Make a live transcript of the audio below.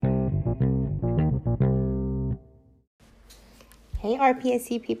Hey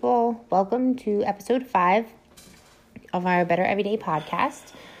RPSC people, welcome to episode 5 of our Better Everyday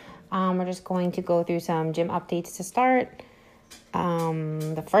podcast. We're just going to go through some gym updates to start.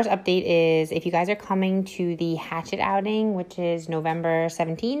 The first update is if you guys are coming to the Hatchet outing, which is November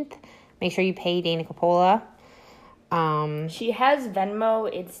 17th, make sure you pay Dana Coppola. She has Venmo.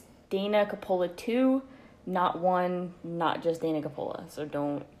 It's Dana Coppola 2, not 1, not just Dana Coppola. So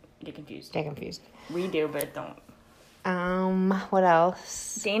don't get confused. Get confused. We do, but don't. What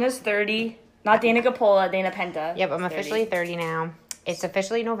else? Dana's 30. Not Dana Coppola, Dana Penta. Yep, I'm officially 30 now. It's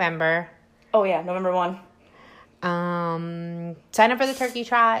officially November. Oh, yeah, November 1. Sign up for the turkey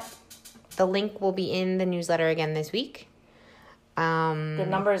trot. The link will be in the newsletter again this week. The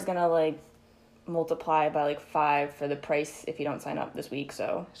number is going to, multiply by, 5 for the price if you don't sign up this week,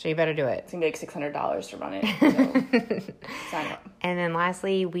 so you better do it. it's going to be $600 to run it, so sign up. And then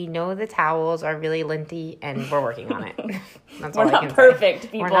lastly, we know the towels are really linty, and we're working on it. That's We're all I not can perfect, say.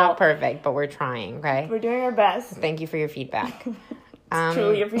 people. We're not perfect, but we're trying, okay? We're doing our best. Thank you for your feedback. It's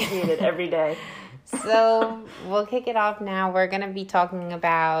truly appreciated every day. So we'll kick it off now. We're going to be talking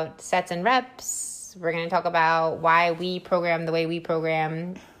about sets and reps. We're going to talk about why we program the way we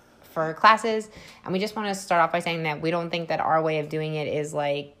program for classes. And we just want to start off by saying that we don't think that our way of doing it is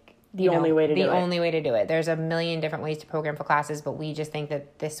the only way to do it. There's a million different ways to program for classes, but we just think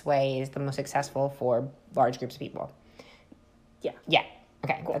that this way is the most successful for large groups of people. Yeah.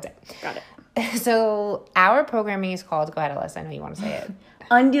 Okay, cool. That's it. Got it. So our programming is called, go ahead, Alyssa, I know you want to say it.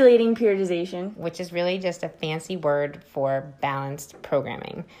 Undulating periodization. Which is really just a fancy word for balanced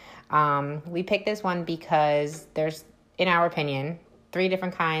programming. We picked this one because there's, in our opinion, 3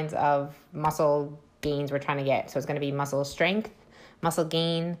 different kinds of muscle gains we're trying to get. So it's going to be muscle strength, muscle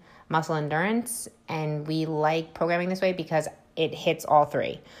gain, muscle endurance. And we like programming this way because it hits all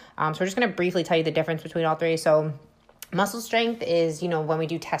 3. So we're just going to briefly tell you the difference between all 3. So muscle strength is, when we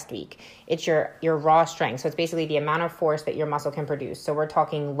do test week, it's your raw strength. So it's basically the amount of force that your muscle can produce. So we're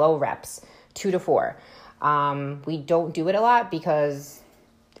talking low reps, 2 to 4. We don't do it a lot because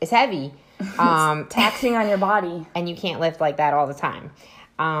it's heavy. Taxing on your body. And you can't lift like that all the time.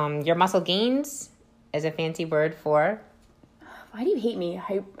 Your muscle gains is a fancy word for... Why do you hate me?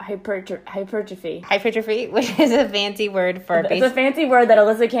 Hypertrophy. Hypertrophy, which is a fancy word for... It's a fancy word that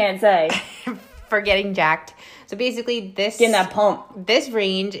Alyssa can't say. For getting jacked. So basically getting that pump. This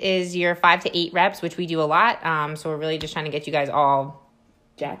range is your 5 to 8 reps, which we do a lot. So we're really just trying to get you guys all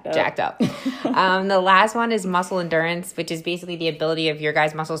jacked up. The last one is muscle endurance, which is basically the ability of your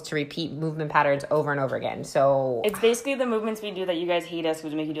guys' muscles to repeat movement patterns over and over again. So it's basically the movements we do that you guys hate us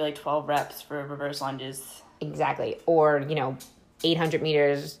because we make you do 12 reps for reverse lunges. Exactly. Or, 800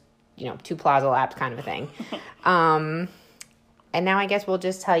 meters, 2 plaza laps kind of a thing. And now I guess we'll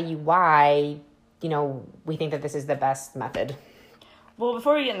just tell you why, we think that this is the best method. Well,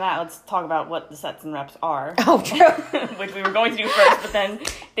 before we get into that, let's talk about what the sets and reps are. Oh, true. Which we were going to do first, but then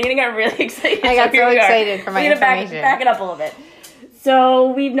Dana got really excited. I got so excited for my information. Back it up a little bit.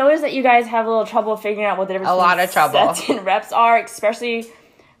 So we've noticed that you guys have a little trouble figuring out what the difference between sets and reps are, especially,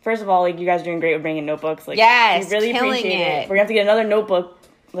 first of all, you guys are doing great with bringing notebooks. Yes, we really appreciate it. We're going to have to get another notebook,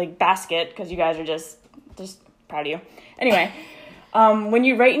 basket, because you guys are just proud of you. Anyway. When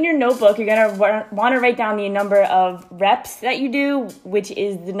you write in your notebook, you're going to want to write down the number of reps that you do, which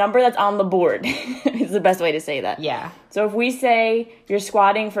is the number that's on the board. Is the best way to say that. Yeah. So if we say you're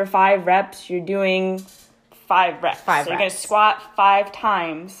squatting for 5 reps, you're doing 5 reps. So you're going to squat 5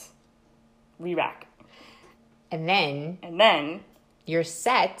 times, re-rack. And then your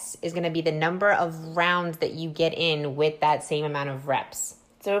sets is going to be the number of rounds that you get in with that same amount of reps.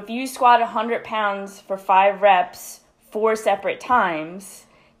 So if you squat 100 pounds for 5 reps, 4 separate times,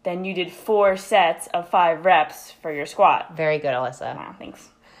 then you did 4 sets of 5 reps for your squat. Very good, Alyssa. Wow, thanks.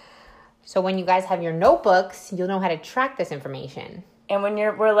 So when you guys have your notebooks, you'll know how to track this information. And when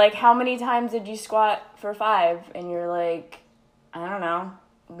we're like, how many times did you squat for 5? And you're like, I don't know.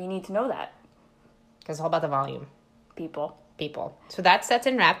 We need to know that. Because it's all about the volume. People. So that's sets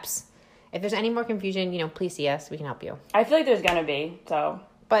and reps. If there's any more confusion, please see us. We can help you. I feel like there's going to be, so.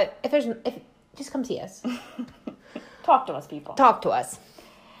 But if just come see us. Talk to us, people. Talk to us.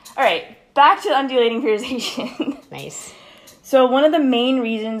 All right, back to the undulating periodization. Nice. So one of the main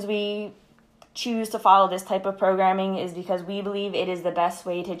reasons we choose to follow this type of programming is because we believe it is the best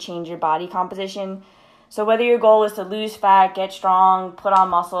way to change your body composition. So whether your goal is to lose fat, get strong, put on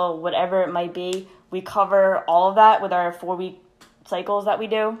muscle, whatever it might be, we cover all of that with our 4-week cycles that we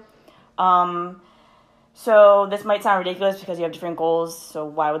do. So this might sound ridiculous because you have different goals, so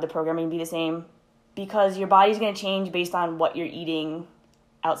why would the programming be the same? Because your body's going to change based on what you're eating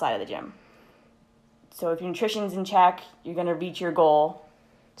outside of the gym. So if your nutrition's in check, you're going to reach your goal.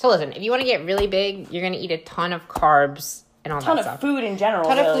 So listen, if you want to get really big, you're going to eat a ton of carbs and all that stuff. Ton of food in general.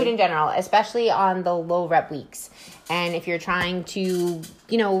 Of food in general, especially on the low rep weeks. And if you're trying to,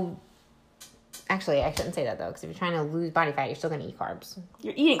 actually, I shouldn't say that though, because if you're trying to lose body fat, you're still going to eat carbs.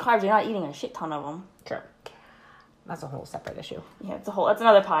 You're eating carbs, you're not eating a shit ton of them. Sure. That's a whole separate issue. Yeah, that's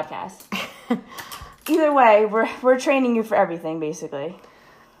another podcast. Either way, we're training you for everything, basically.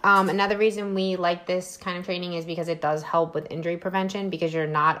 Another reason we like this kind of training is because it does help with injury prevention, because you're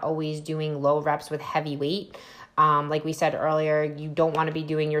not always doing low reps with heavy weight. Like we said earlier, you don't want to be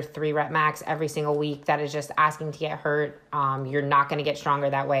doing your 3 rep max every single week. That is just asking to get hurt. You're not going to get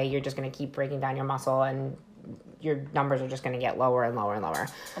stronger that way. You're just going to keep breaking down your muscle, and your numbers are just going to get lower and lower and lower.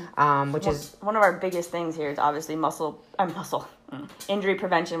 Which is one of our biggest things here is obviously injury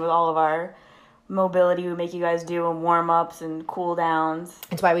prevention with all of our mobility we make you guys do and warm-ups and cool downs.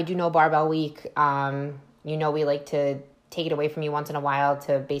 That's why we do no barbell week. We like to take it away from you once in a while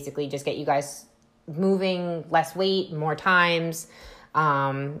to basically just get you guys moving, less weight, more times,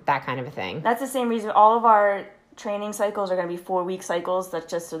 that kind of a thing. That's the same reason all of our training cycles are going to be 4-week cycles.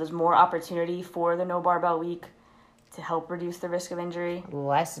 That's just so there's more opportunity for the no barbell week to help reduce the risk of injury.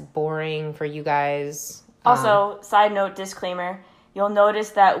 Less boring for you guys. Also, side note, disclaimer, you'll notice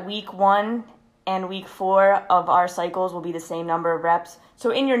that week 1 and week 4 of our cycles will be the same number of reps.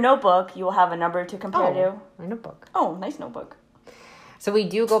 So in your notebook, you will have a number to compare to. My notebook. Oh, nice notebook. So we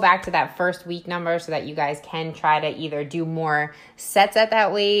do go back to that first week number so that you guys can try to either do more sets at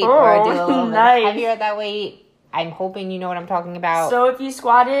that weight or do a little bit heavier at that weight. I'm hoping you know what I'm talking about. So if you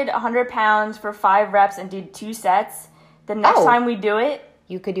squatted 100 pounds for 5 reps and did 2 sets, the next time we do it...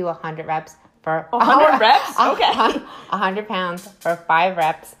 You could do 100 reps for... 100 reps? Okay. 100 pounds for 5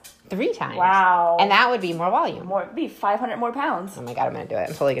 reps 3 times. Wow. And that would be more volume. It'd be 500 more pounds. Oh my God, I'm going to do it.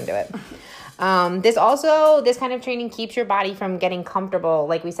 I'm totally going to do it. This kind of training keeps your body from getting comfortable,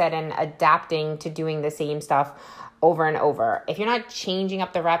 like we said, and adapting to doing the same stuff over and over. If you're not changing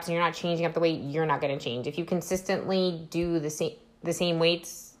up the reps and you're not changing up the weight, you're not going to change. If you consistently do the same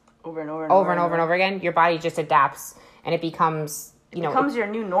weights over and over again, your body just adapts and it becomes, It becomes your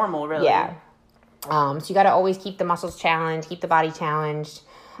new normal, really. Yeah. So you got to always keep the muscles challenged, keep the body challenged.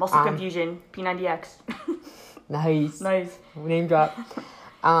 Muscle confusion, P90X. Nice. Name drop.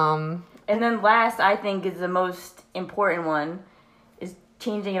 And then last, I think, is the most important one, is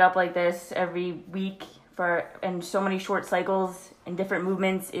changing it up like this every week and so many short cycles and different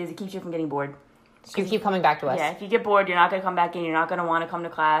movements it keeps you from getting bored. So you keep coming back to us. Yeah, if you get bored, you're not going to come back in. You're not going to want to come to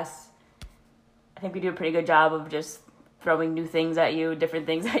class. I think we do a pretty good job of just throwing new things at you, different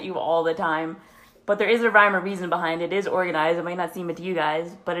things at you all the time. But there is a rhyme or reason behind it. It is organized. It might not seem it to you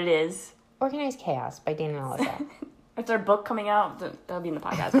guys, but it is. Organized Chaos by Dana and Alyssa. It's our book coming out. That'll be in the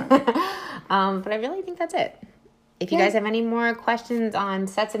podcast. But I really think that's it. If you guys have any more questions on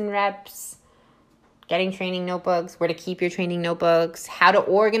sets and reps, getting training notebooks, where to keep your training notebooks, how to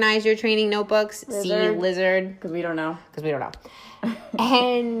organize your training notebooks, see Lizard. Because we don't know.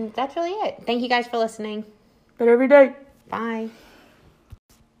 And that's really it. Thank you guys for listening. Better every day. Bye.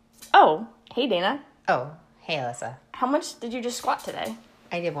 Oh, hey, Dana. Oh, hey, Alyssa. How much did you just squat today?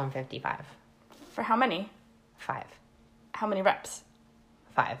 I did 155. For how many? 5. How many reps?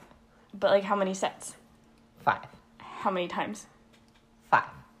 5. But, how many sets? 5. How many times? 5.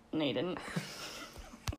 No, you didn't.